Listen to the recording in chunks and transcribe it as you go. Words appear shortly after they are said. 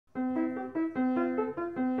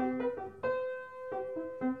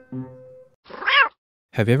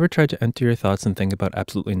Have you ever tried to empty your thoughts and think about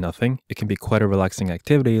absolutely nothing? It can be quite a relaxing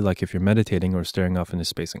activity, like if you're meditating or staring off into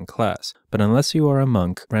space in class. But unless you are a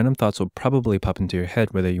monk, random thoughts will probably pop into your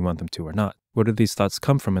head whether you want them to or not. Where did these thoughts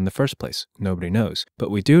come from in the first place? Nobody knows.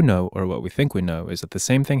 But we do know, or what we think we know, is that the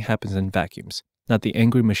same thing happens in vacuums. Not the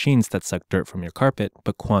angry machines that suck dirt from your carpet,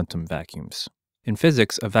 but quantum vacuums. In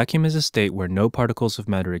physics, a vacuum is a state where no particles of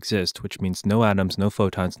matter exist, which means no atoms, no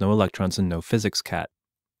photons, no electrons, and no physics cat.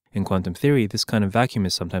 In quantum theory, this kind of vacuum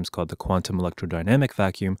is sometimes called the quantum electrodynamic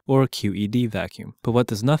vacuum or QED vacuum. But what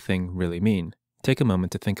does nothing really mean? Take a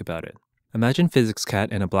moment to think about it. Imagine physics cat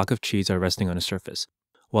and a block of cheese are resting on a surface.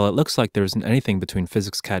 While it looks like there isn't anything between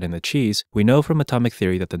physics cat and the cheese, we know from atomic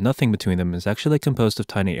theory that the nothing between them is actually composed of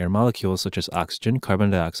tiny air molecules such as oxygen, carbon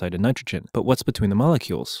dioxide, and nitrogen. But what's between the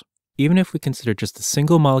molecules? Even if we consider just a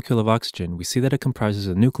single molecule of oxygen, we see that it comprises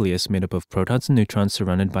a nucleus made up of protons and neutrons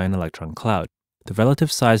surrounded by an electron cloud. The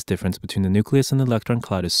relative size difference between the nucleus and the electron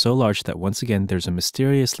cloud is so large that once again there's a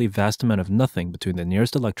mysteriously vast amount of nothing between the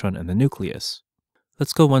nearest electron and the nucleus.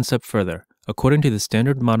 Let's go one step further. According to the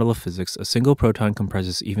standard model of physics, a single proton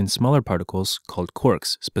comprises even smaller particles called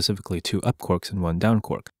quarks, specifically 2 up quarks and 1 down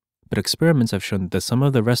quark. But experiments have shown that the sum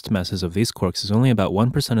of the rest masses of these quarks is only about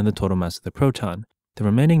 1% of the total mass of the proton. The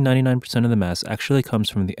remaining 99% of the mass actually comes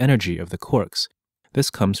from the energy of the quarks. This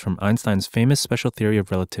comes from Einstein's famous special theory of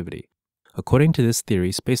relativity. According to this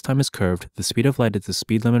theory, space-time is curved, the speed of light is the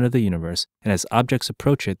speed limit of the universe, and as objects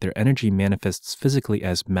approach it, their energy manifests physically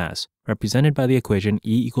as mass, represented by the equation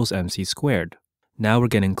E equals mc squared. Now we're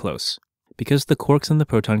getting close. Because the quarks and the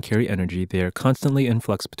proton carry energy, they are constantly in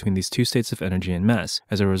flux between these two states of energy and mass.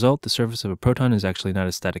 As a result, the surface of a proton is actually not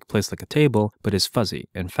a static place like a table, but is fuzzy.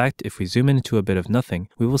 In fact, if we zoom into a bit of nothing,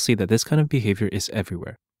 we will see that this kind of behavior is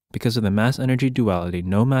everywhere. Because of the mass-energy duality,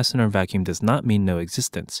 no mass in our vacuum does not mean no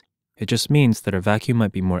existence. It just means that our vacuum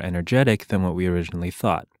might be more energetic than what we originally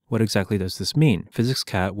thought. What exactly does this mean? Physics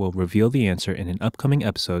Cat will reveal the answer in an upcoming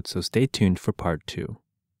episode, so stay tuned for part 2.